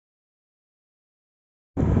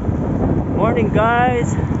morning,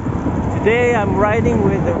 guys. Today I'm riding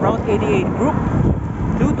with the Route 88 group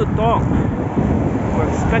to Tutong. We're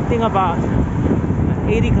expecting about an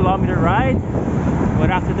 80-kilometer ride, but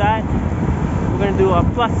after that we're gonna do a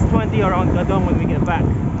plus 20 around Gadong when we get back.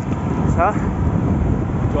 So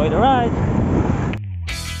enjoy the ride.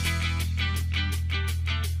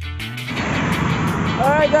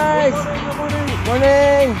 Alright guys, good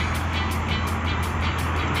morning.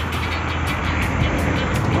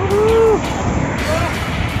 Woohoo!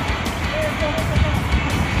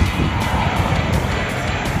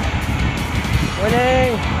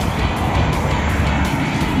 Morning!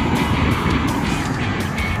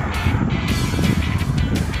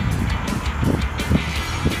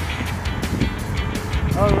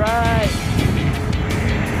 Alright!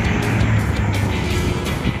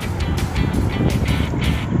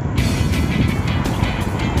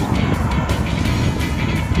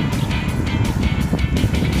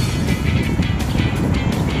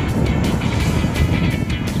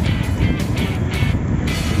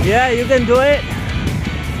 Yeah, you can do it.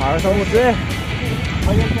 Almost there.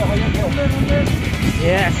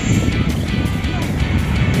 Yes.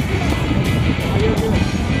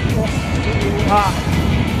 Ah.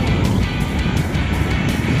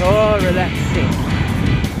 So relaxing.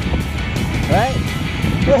 Right?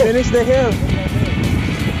 We finished the hill.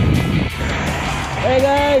 Hey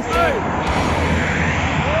guys.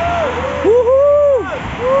 Woohoo!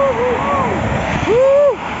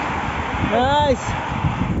 Woo! Nice.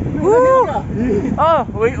 Woo! Oh,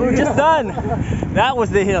 we're just done. That was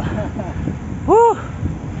the hill. Woo!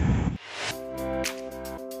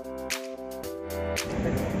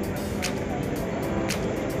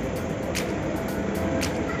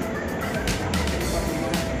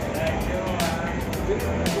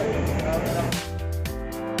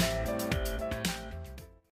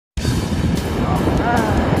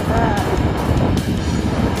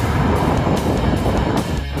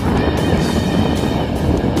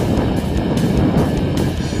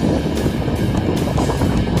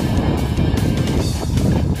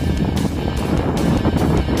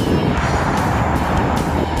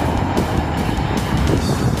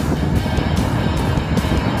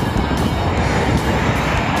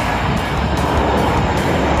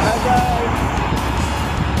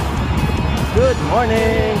 Good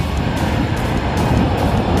morning.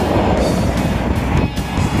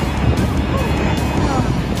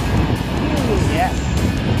 Yes.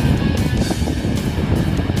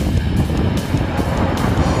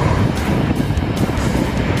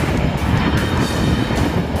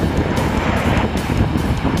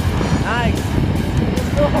 Nice.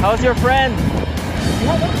 How's your friend?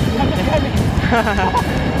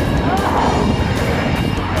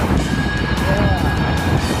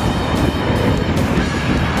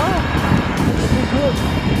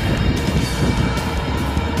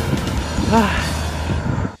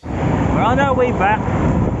 We're on our way back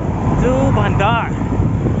to Bandar.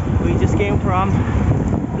 We just came from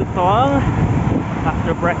Tutong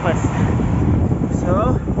after breakfast.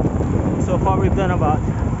 So far we've done about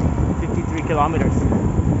 53 kilometers.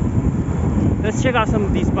 Let's check out some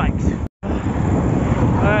of these bikes.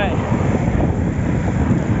 Alright.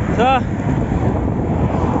 So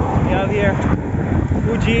we have here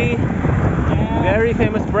Fuji, very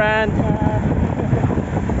famous brand.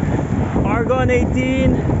 Route88.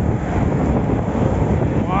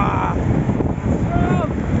 Wow,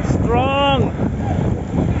 strong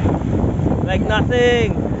like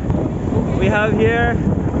nothing. We have here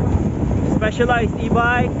Specialized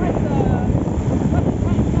e-bike,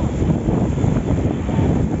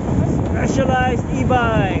 Specialized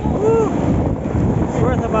e-bike. Woo! It's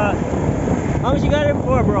worth about, how much you got it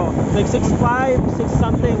for, bro? Like 6.5, 6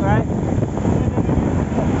 something, right?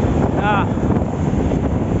 Ah.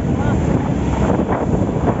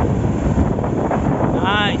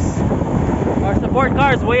 Nice. Our support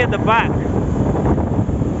car is way at the back.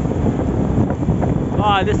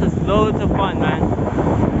 Oh, this is loads of fun, man.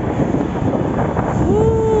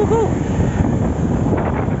 Woo-hoo.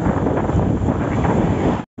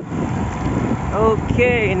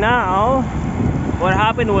 Okay, now what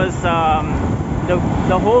happened was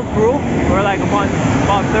the whole group, we're like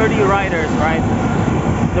about 30 riders, right?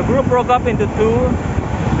 The group broke up into two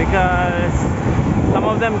because some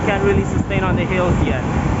of them can't really sustain on the hills yet.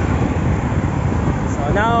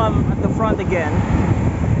 So now I'm at the front again,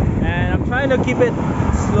 and I'm trying to keep it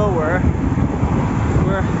slower.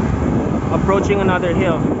 We're approaching another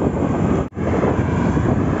hill.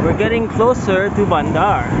 We're getting closer to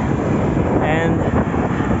Bandar, and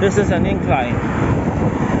this is an incline.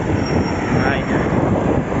 Right.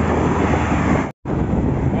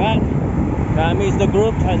 That means the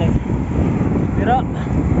group trying to it up.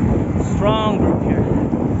 Strong group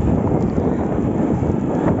here.